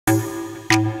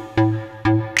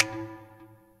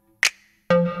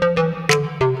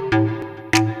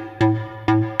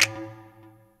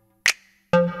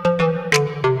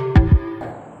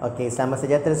Okey, selamat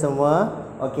sejahtera semua.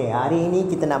 Okey, hari ini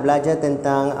kita nak belajar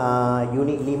tentang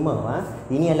unit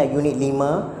 5. Ini adalah unit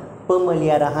 5,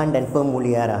 pemeliharaan dan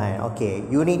pemuliharaan.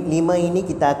 Okey, unit 5 ini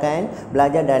kita akan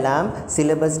belajar dalam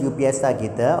silibus UPSR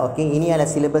kita. Okey, ini adalah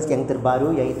silibus yang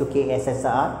terbaru iaitu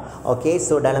KSSR. Okey,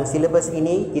 so dalam silibus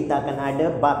ini kita akan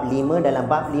ada bab 5. Dalam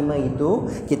bab 5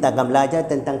 itu kita akan belajar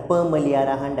tentang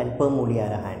pemeliharaan dan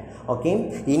pemuliharaan.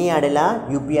 Okey, ini adalah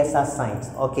UPSR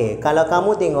Science. Okey, kalau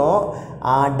kamu tengok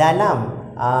dalam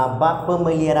bab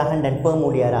pemeliharaan dan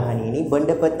pemuliharaan ini,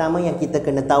 benda pertama yang kita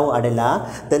kena tahu adalah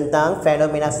tentang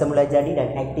fenomena semula jadi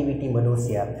dan aktiviti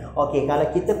manusia. Okey, kalau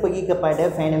kita pergi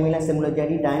kepada fenomena semula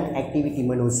jadi dan aktiviti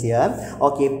manusia,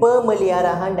 okey,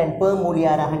 pemeliharaan dan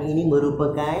pemuliharaan ini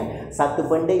merupakan satu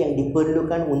benda yang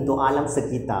diperlukan untuk alam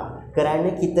sekitar,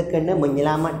 kerana kita kena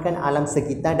menyelamatkan alam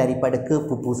sekitar daripada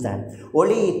kepupusan.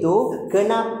 Oleh itu,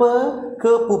 kenapa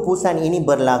kepupusan ini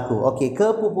berlaku? Okey,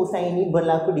 kepupusan ini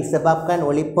berlaku disebabkan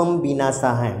oleh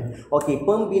pembinasaan. Okey,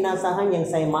 pembinasaan yang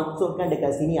saya maksudkan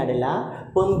dekat sini adalah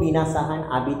pembinasaan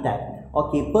habitat.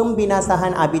 Okey,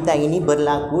 pembinasaan habitat ini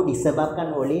berlaku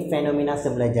disebabkan oleh fenomena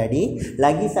semula jadi.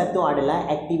 Lagi satu adalah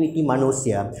aktiviti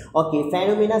manusia. Okey,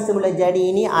 fenomena semula jadi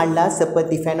ini adalah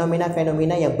seperti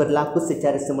fenomena-fenomena yang berlaku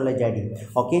secara semula jadi.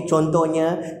 Okey,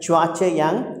 contohnya cuaca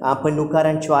yang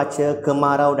penukaran cuaca,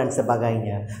 kemarau dan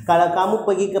sebagainya. Kalau kamu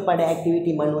pergi kepada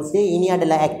aktiviti manusia, ini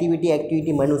adalah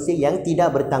aktiviti-aktiviti manusia yang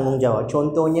tidak bertanggungjawab.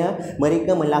 Contohnya,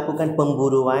 mereka melakukan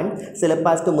pemburuan,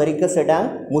 selepas tu mereka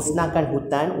sedang musnahkan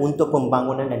hutan untuk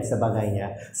pembangunan dan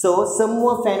sebagainya. So,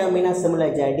 semua fenomena semula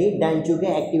jadi dan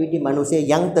juga aktiviti manusia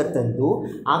yang tertentu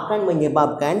akan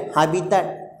menyebabkan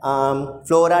habitat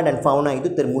flora dan fauna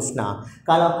itu termusnah.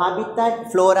 Kalau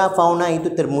habitat flora fauna itu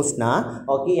termusnah,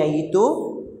 okey,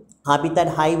 iaitu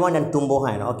habitat haiwan dan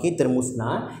tumbuhan, okey,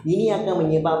 termusnah, ini akan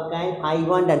menyebabkan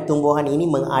haiwan dan tumbuhan ini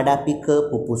menghadapi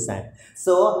kepupusan.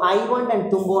 So, haiwan dan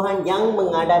tumbuhan yang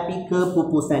menghadapi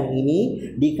kepupusan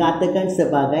ini dikatakan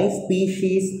sebagai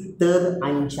spesies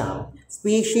terancam.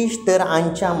 Spesies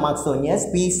terancam maksudnya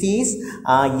spesies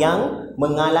yang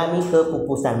mengalami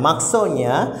kepupusan.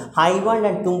 Maksudnya haiwan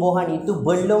dan tumbuhan itu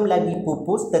belum lagi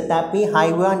pupus, tetapi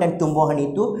haiwan dan tumbuhan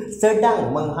itu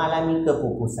sedang mengalami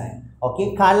kepupusan.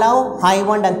 Okey, kalau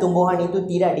haiwan dan tumbuhan itu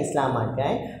tidak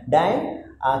diselamatkan dan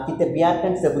kita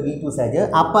biarkan sebegitu saja,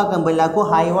 apa akan berlaku?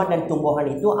 Haiwan dan tumbuhan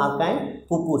itu akan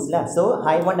pupuslah. So,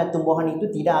 haiwan dan tumbuhan itu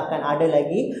tidak akan ada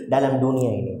lagi dalam dunia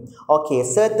ini. Okey,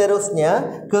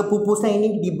 seterusnya kepupusan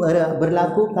ini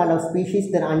berlaku kalau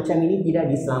spesies terancam ini tidak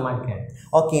diselamatkan.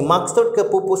 Okey, maksud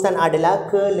kepupusan adalah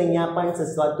kelenyapan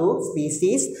sesuatu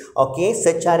spesies, okey,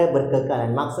 secara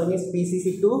berkekalan. Maksudnya spesies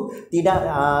itu tidak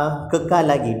kekal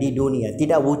lagi di dunia,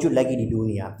 tidak wujud lagi di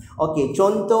dunia. Okey,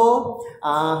 contoh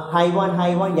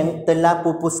haiwan-haiwan yang telah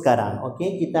pupus sekarang.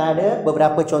 Okey, kita ada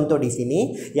beberapa contoh di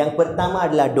sini. Yang pertama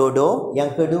adalah dodo,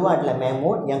 yang kedua adalah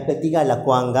mamut, yang ketiga adalah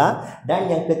kuangga dan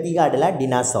yang ketiga adalah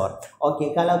dinosaur.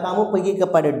 Okey, kalau kamu pergi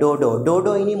kepada dodo,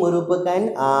 dodo ini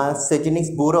merupakan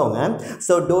sejenis burung.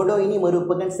 So, dodo ini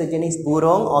merupakan sejenis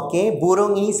burung. Okey,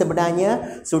 burung ini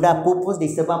sebenarnya sudah pupus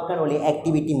disebabkan oleh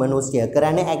aktiviti manusia.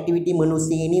 Kerana aktiviti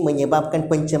manusia ini menyebabkan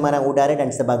pencemaran udara dan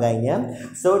sebagainya.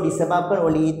 So, disebabkan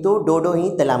oleh itu dodo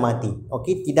ini telah mati.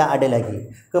 Okey, tidak ada lagi.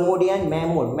 Kemudian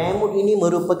mamut. Mamut ini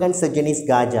merupakan sejenis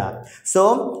gajah.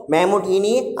 So, mamut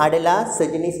ini adalah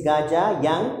sejenis gajah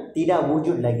yang tidak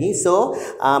wujud lagi. So,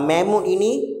 mamut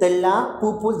ini telah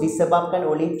pupus disebabkan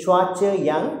oleh cuaca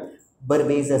yang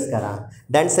berbeza sekarang.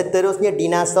 Dan seterusnya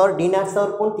dinosaur.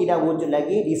 Dinosaur pun tidak wujud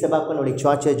lagi disebabkan oleh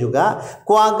cuaca juga.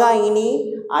 Kuangga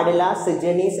ini adalah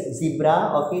sejenis zebra.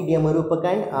 Okey, dia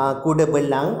merupakan kuda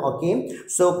belang. Okey,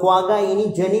 so kuangga ini,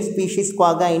 jenis spesies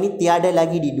kuangga ini tiada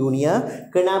lagi di dunia.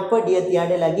 Kenapa dia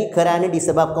tiada lagi? Kerana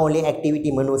disebabkan oleh aktiviti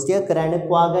manusia. Kerana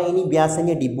kuangga ini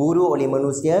biasanya diburu oleh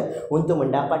manusia untuk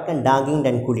mendapatkan daging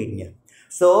dan kulitnya.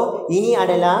 So, ini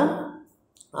adalah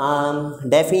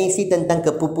definisi tentang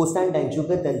kepupusan dan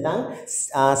juga tentang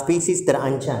spesies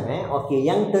terancam. Okey,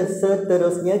 yang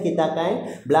seterusnya kita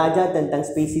akan belajar tentang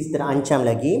spesies terancam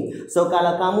lagi. So,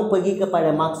 kalau kamu pergi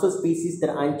kepada maksud spesies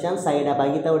terancam, saya dah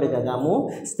bagi tahu dekat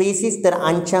kamu. Spesies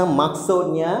terancam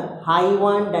maksudnya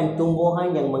haiwan dan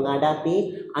tumbuhan yang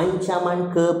menghadapi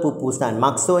ancaman kepupusan.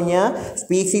 Maksudnya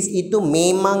spesies itu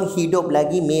memang hidup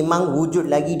lagi, memang wujud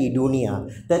lagi di dunia.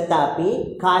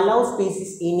 Tetapi kalau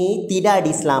spesies ini tidak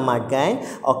diselamatkan,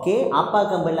 okey, apa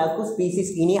akan berlaku?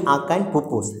 Spesies ini akan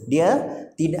pupus. Dia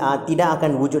tidak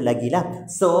akan wujud lagi lah.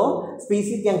 So,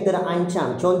 spesies yang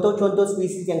terancam, contoh-contoh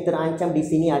spesies yang terancam di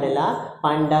sini adalah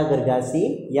panda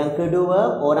gergasi, yang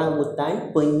kedua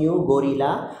orangutan, penyu,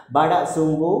 gorila, badak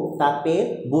sumbu,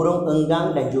 tapir, burung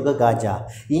enggang dan juga gajah.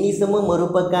 Ini semua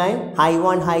merupakan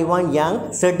haiwan-haiwan yang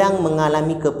sedang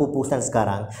mengalami kepupusan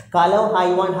sekarang. Kalau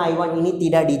haiwan-haiwan ini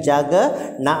tidak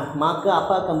dijaga, maka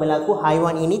apa akan berlaku?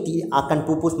 Haiwan ini akan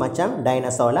pupus macam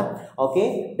dinosaur lah.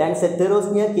 Okey, dan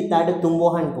seterusnya kita ada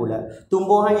tumbuhan pula.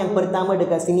 Tumbuhan yang pertama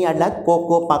dekat sini adalah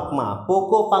pokok pakma.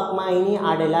 Pokok pakma ini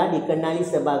adalah dikenali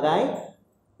sebagai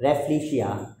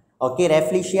Rafflesia. Okey,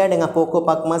 Rafflesia dengan pokok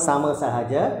pakma sama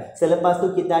sahaja. Selepas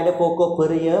tu kita ada pokok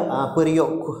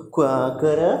periuk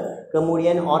kera,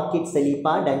 kemudian orchid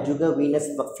selipar dan juga Venus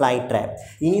flytrap.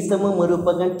 Ini semua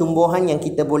merupakan tumbuhan yang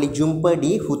kita boleh jumpa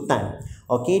di hutan.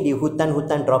 Okey, di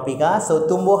hutan-hutan tropika. So,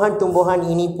 tumbuhan-tumbuhan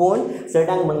ini pun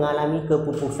sedang mengalami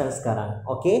kepupusan sekarang.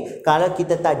 Okey, kalau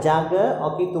kita tak jaga,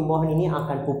 okey, tumbuhan ini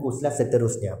akan pupuslah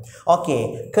seterusnya.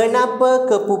 Okey,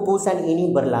 kenapa kepupusan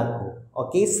ini berlaku?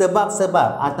 Okey,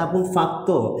 sebab-sebab ataupun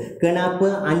faktor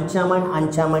kenapa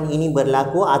ancaman-ancaman ini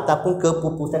berlaku ataupun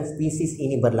kepupusan spesies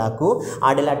ini berlaku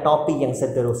adalah topik yang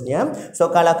seterusnya. So,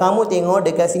 kalau kamu tengok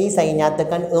dekat sini saya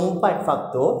nyatakan 4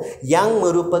 faktor yang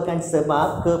merupakan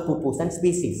sebab kepupusan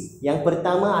spesies. Yang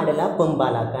pertama adalah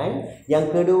pembalakan,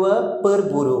 yang kedua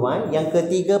perburuan, yang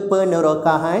ketiga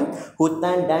penerokahan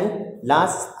hutan dan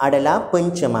last adalah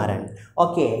pencemaran.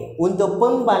 Okey, untuk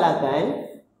pembalakan,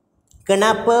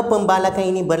 kenapa pembalakan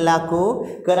ini berlaku?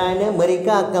 Kerana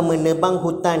mereka akan menebang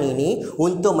hutan ini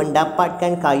untuk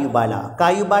mendapatkan kayu bala.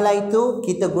 Kayu bala itu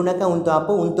kita gunakan untuk apa?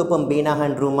 Untuk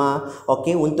pembenahan rumah,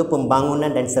 okey, untuk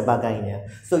pembangunan dan sebagainya.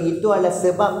 So, itu adalah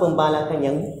sebab pembalakan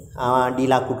yang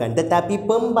dilakukan. Tetapi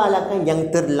pembalakan yang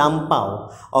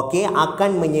terlampau, okey,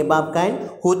 akan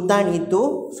menyebabkan hutan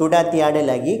itu sudah tiada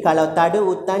lagi. Kalau tak ada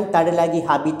hutan, tak ada lagi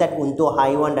habitat untuk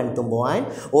haiwan dan tumbuhan.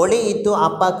 Oleh itu,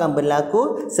 apa akan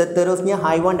berlaku? Seterusnya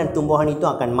haiwan dan tumbuhan itu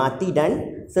akan mati dan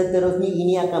seterusnya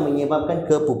ini akan menyebabkan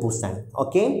kepupusan.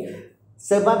 Okey.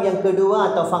 Sebab yang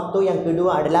kedua atau faktor yang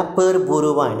kedua adalah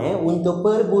perburuan. Untuk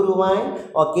perburuan,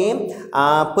 okey,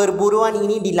 perburuan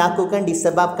ini dilakukan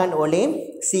disebabkan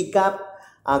oleh sikap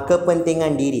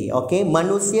kepentingan diri. Okey,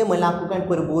 manusia melakukan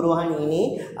perburuan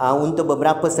ini untuk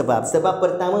beberapa sebab. Sebab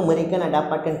pertama, mereka nak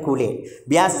dapatkan kulit.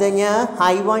 Biasanya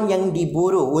haiwan yang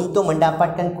diburu untuk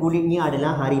mendapatkan kulitnya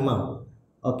adalah harimau.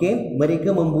 Okey,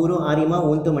 mereka memburu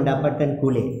harimau untuk mendapatkan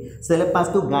kulit.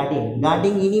 Selepas tu gading.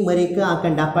 Gading ini mereka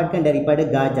akan dapatkan daripada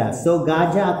gajah. So,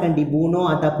 gajah akan dibunuh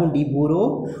ataupun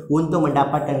diburu untuk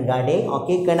mendapatkan gading.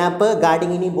 Okey, kenapa?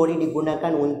 Gading ini boleh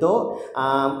digunakan untuk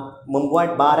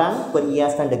membuat barang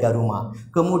perhiasan dekat rumah.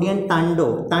 Kemudian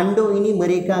tanduk. Tanduk ini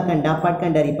mereka akan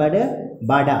dapatkan daripada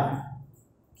badak.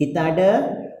 Kita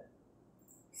ada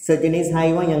sejenis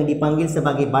haiwan yang dipanggil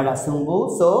sebagai badak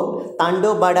sumbu. So,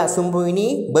 tanduk badak sumbu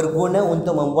ini berguna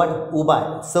untuk membuat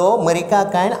ubat. So, mereka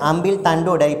akan ambil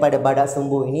tanduk daripada badak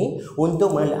sumbu ini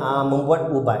untuk membuat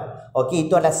ubat. Okey,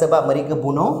 itu adalah sebab mereka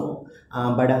bunuh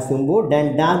badak sumbu.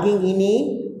 Dan daging ini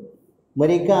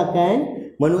mereka akan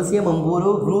manusia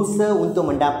memburu rusa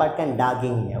untuk mendapatkan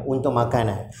dagingnya untuk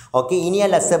makanan. Okey, ini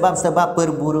adalah sebab-sebab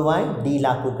perburuan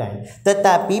dilakukan.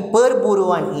 Tetapi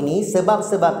perburuan ini,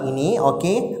 sebab-sebab ini,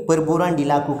 okey, perburuan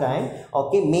dilakukan,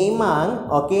 okey,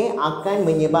 memang okey akan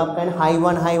menyebabkan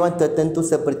haiwan-haiwan tertentu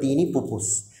seperti ini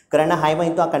pupus. Kerana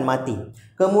haiwan itu akan mati.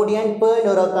 Kemudian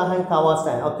penerokahan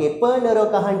kawasan. Okey,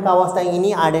 penerokahan kawasan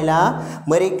ini adalah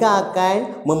mereka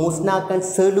akan memusnahkan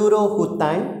seluruh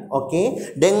hutan.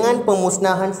 Okey, dengan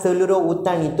pemusnahan seluruh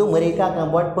hutan itu mereka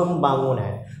akan buat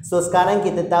pembangunan. So, sekarang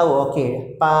kita tahu,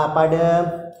 okey,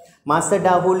 pada masa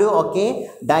dahulu,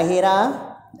 okey,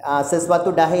 daerah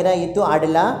sesuatu daerah itu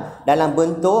adalah dalam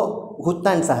bentuk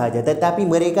hutan sahaja, tetapi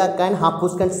mereka akan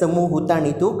hapuskan semua hutan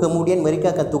itu, kemudian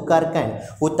mereka akan tukarkan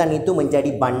hutan itu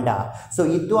menjadi bandar. So,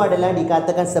 itu adalah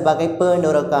dikatakan sebagai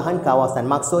penerokahan kawasan.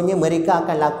 Maksudnya mereka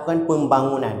akan lakukan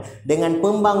pembangunan. Dengan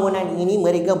pembangunan ini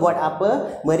mereka buat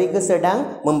apa? Mereka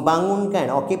sedang membangunkan,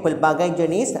 okey, pelbagai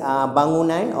jenis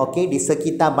bangunan, okey, di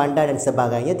sekitar bandar dan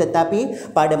sebagainya.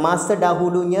 Tetapi pada masa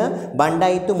dahulunya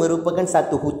bandar itu merupakan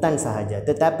satu hutan sahaja.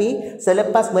 Tetapi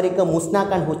selepas mereka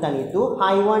musnahkan hutan itu,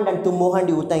 haiwan dan tumbuhan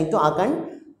di hutan itu akan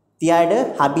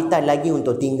tiada habitat lagi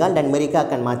untuk tinggal dan mereka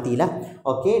akan matilah.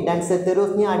 Okey, dan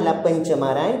seterusnya adalah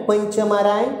pencemaran.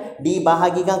 Pencemaran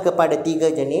dibahagikan kepada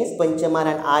 3 jenis: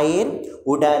 pencemaran air,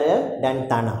 udara dan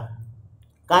tanah.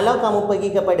 Kalau kamu pergi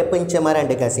kepada pencemaran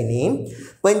dekat sini,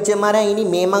 pencemaran ini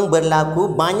memang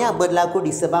banyak berlaku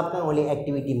disebabkan oleh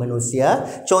aktiviti manusia.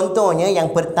 Contohnya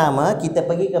yang pertama, kita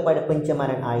pergi kepada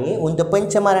pencemaran air. Untuk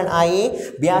pencemaran air,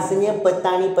 biasanya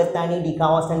petani-petani di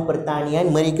kawasan pertanian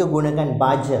mereka gunakan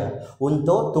baja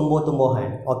untuk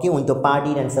tumbuh-tumbuhan, okey, untuk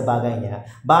padi dan sebagainya.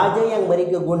 Baja yang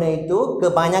mereka guna itu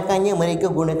kebanyakannya mereka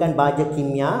gunakan baja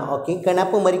kimia, okey.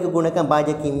 Kenapa mereka gunakan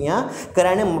baja kimia?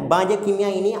 Kerana baja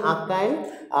kimia ini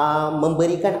akan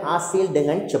memberikan hasil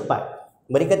dengan cepat.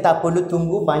 Mereka tak perlu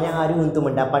tunggu banyak hari untuk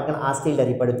mendapatkan hasil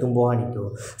daripada tumbuhan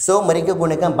itu. So, mereka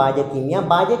gunakan baja kimia.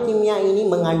 Baja kimia ini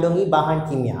mengandungi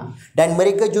bahan kimia. Dan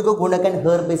mereka juga gunakan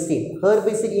herbisid.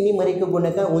 Herbisid ini mereka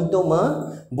gunakan untuk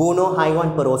membunuh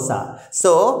haiwan perosak.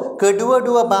 So,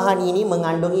 kedua-dua bahan ini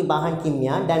mengandungi bahan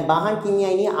kimia. Dan bahan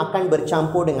kimia ini akan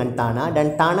bercampur dengan tanah.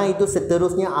 Dan tanah itu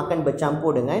seterusnya akan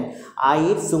bercampur dengan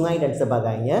air, sungai dan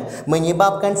sebagainya.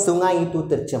 Menyebabkan sungai itu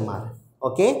tercemar.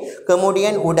 Okey,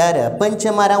 kemudian udara.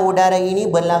 Pencemaran udara ini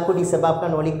berlaku disebabkan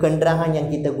oleh kenderaan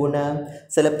yang kita guna.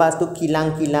 Selepas tu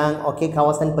kilang-kilang, okey,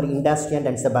 kawasan perindustrian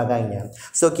dan sebagainya.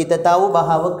 So kita tahu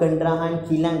bahawa kenderaan,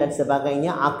 kilang dan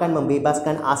sebagainya akan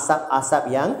membebaskan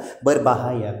asap-asap yang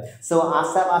berbahaya. So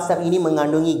asap-asap ini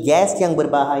mengandungi gas yang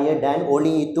berbahaya dan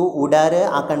oleh itu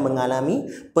udara akan mengalami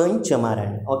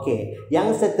pencemaran. Okey,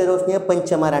 yang seterusnya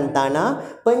pencemaran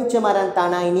tanah. Pencemaran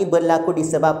tanah ini berlaku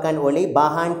disebabkan oleh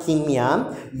bahan kimia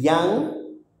yang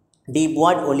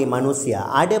dibuat oleh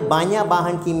manusia. Ada banyak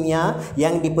bahan kimia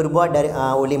yang diperbuat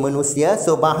oleh manusia.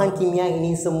 So bahan kimia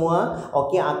ini semua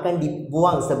okey akan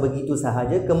dibuang sebegitu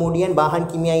sahaja. Kemudian bahan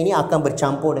kimia ini akan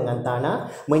bercampur dengan tanah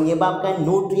menyebabkan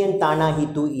nutrien tanah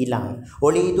itu hilang.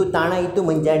 Oleh itu tanah itu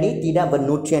menjadi tidak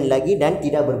bernutrien lagi dan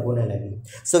tidak berguna lagi.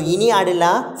 So ini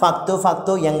adalah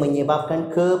faktor-faktor yang menyebabkan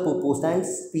kepupusan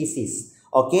spesies.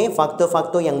 Okey,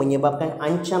 faktor-faktor yang menyebabkan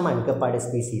ancaman kepada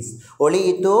spesies.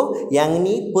 Oleh itu, yang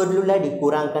ini perlulah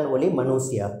dikurangkan oleh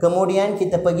manusia. Kemudian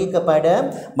kita pergi kepada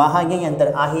bahagian yang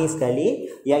terakhir sekali,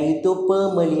 iaitu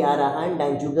pemeliharaan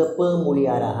dan juga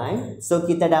pemuliharaan. So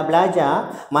kita dah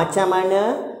belajar macam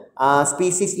mana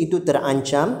spesies itu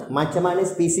terancam, macam mana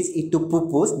spesies itu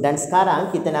pupus, dan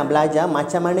sekarang kita nak belajar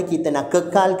macam mana kita nak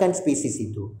kekalkan spesies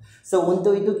itu. So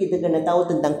untuk itu kita kena tahu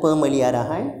tentang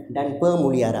pemeliharaan dan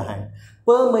pemuliharaan.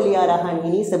 Pemeliharaan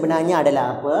ini sebenarnya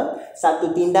adalah apa?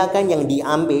 Satu tindakan yang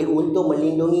diambil untuk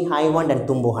melindungi haiwan dan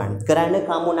tumbuhan. Kerana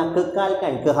kamu nak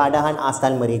kekalkan keadaan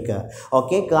asal mereka.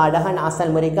 Okey, keadaan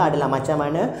asal mereka adalah macam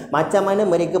mana? Macam mana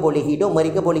mereka boleh hidup?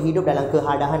 Mereka boleh hidup dalam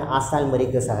keadaan asal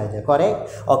mereka sahaja. Correct?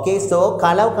 Okey, so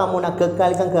kalau kamu nak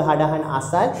kekalkan keadaan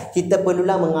asal, kita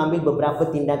perlulah mengambil beberapa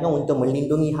tindakan untuk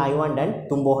melindungi haiwan dan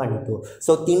tumbuhan itu.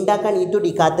 So tindakan itu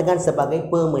dikatakan sebagai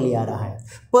pemeliharaan.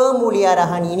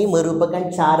 Pemeliharaan ini merupakan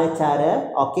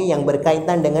cara-cara okey yang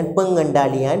berkaitan dengan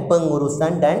pengendalian,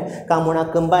 pengurusan dan kamu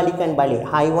nak kembalikan balik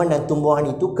haiwan dan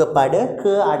tumbuhan itu kepada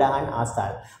keadaan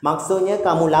asal. Maksudnya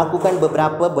kamu lakukan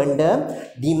beberapa benda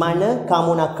di mana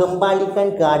kamu nak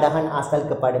kembalikan keadaan asal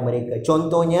kepada mereka.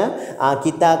 Contohnya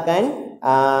kita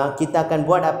akan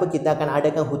buat apa? Kita akan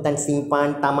adakan hutan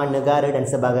simpan, taman negara dan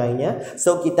sebagainya.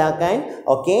 So kita akan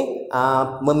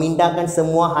memindahkan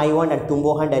semua haiwan dan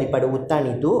tumbuhan daripada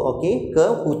hutan itu ke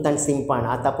hutan simpan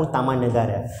ataupun taman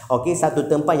negara. Satu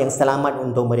tempat yang selamat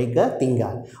untuk mereka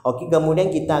tinggal.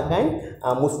 Kemudian kita akan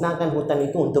musnahkan hutan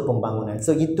itu untuk pembangunan.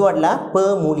 So itu adalah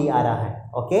pemuliharaan.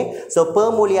 So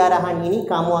pemuliharaan ini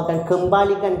kamu akan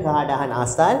kembalikan keadaan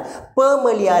asal.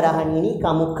 Pemeliharaan ini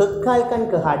kamu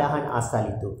kekalkan keadaan asal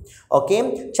itu.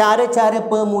 Cara-cara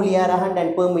pemuliharaan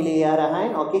dan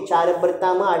pemeliharaan. Cara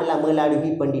pertama adalah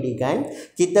melalui pendidikan.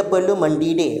 Kita perlu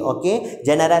mendidik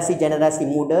generasi-generasi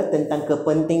muda tentang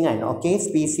kepentingan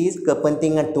spesies,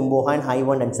 kepentingan tumbuhan,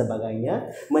 haiwan dan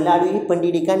sebagainya. Melalui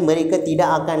pendidikan mereka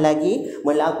tidak akan lagi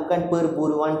melakukan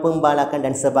perburuan, pembalakan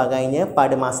dan sebagainya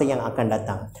pada masa yang akan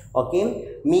datang.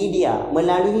 Media.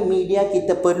 Melalui media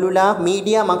kita perlulah,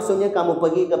 media maksudnya kamu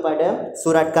pergi kepada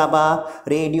surat khabar,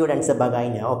 radio dan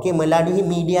sebagainya. Melalui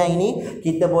media ini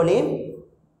kita boleh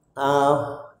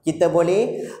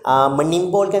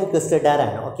menimbulkan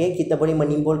kesedaran. Kita boleh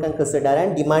menimbulkan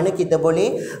kesedaran di mana kita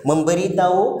boleh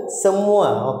memberitahu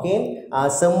semua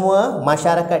semua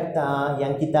masyarakat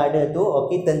yang kita ada tu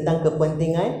tentang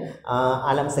kepentingan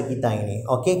alam sekitar ini.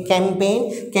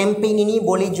 Kempen ini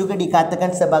boleh juga dikatakan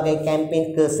sebagai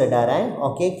kempen kesedaran.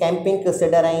 Kempen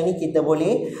kesedaran ini kita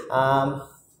boleh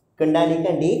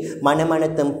kendalikan di mana-mana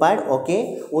tempat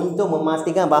untuk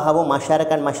memastikan bahawa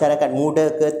masyarakat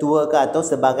muda ke tua ke atau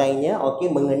sebagainya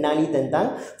mengenali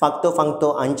tentang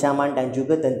faktor-faktor ancaman dan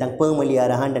juga tentang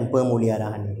pemeliharaan dan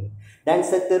pemuliharaan ini. dan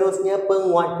seterusnya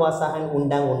penguatkuasaan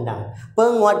undang-undang.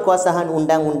 Penguatkuasaan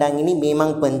undang-undang ini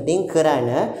memang penting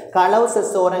kerana kalau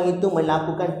seseorang itu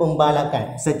melakukan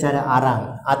pembalakan secara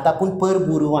aram ataupun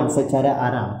perburuan secara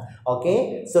aram,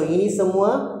 okey, so ini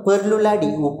semua perlulah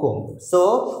dihukum.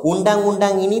 So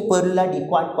undang-undang ini perlulah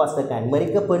dikuatkuasakan.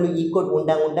 Mereka perlu ikut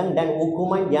undang-undang dan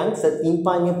hukuman yang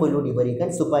setimpalnya perlu diberikan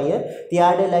supaya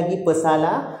tiada lagi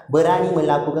pesalah berani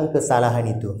melakukan kesalahan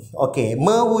itu. Okey,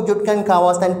 mewujudkan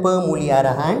kawasan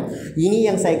pemeliharaan.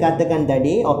 Ini yang saya katakan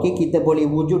tadi. Okey, kita boleh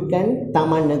wujudkan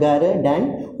taman negara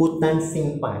dan hutan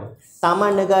simpan.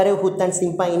 Taman negara, hutan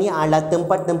simpan ini adalah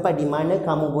tempat-tempat di mana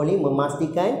kamu boleh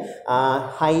memastikan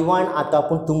haiwan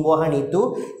ataupun tumbuhan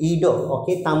itu hidup,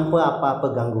 okey, tanpa apa-apa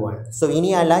gangguan. So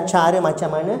ini adalah cara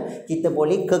macam mana kita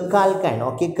boleh kekalkan,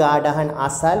 okey, keadaan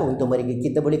asal untuk mereka.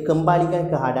 Kita boleh kembalikan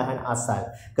keadaan asal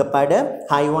kepada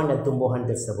haiwan dan tumbuhan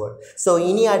tersebut. So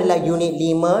ini adalah unit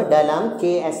 5 dalam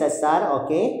KSSR,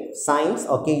 okey, Sains,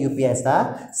 okey,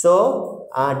 UPSR. So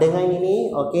dengan ini,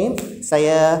 okey,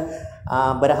 saya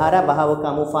berharap bahawa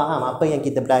kamu faham apa yang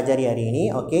kita pelajari hari ini.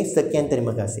 Okey, sekian,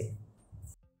 terima kasih.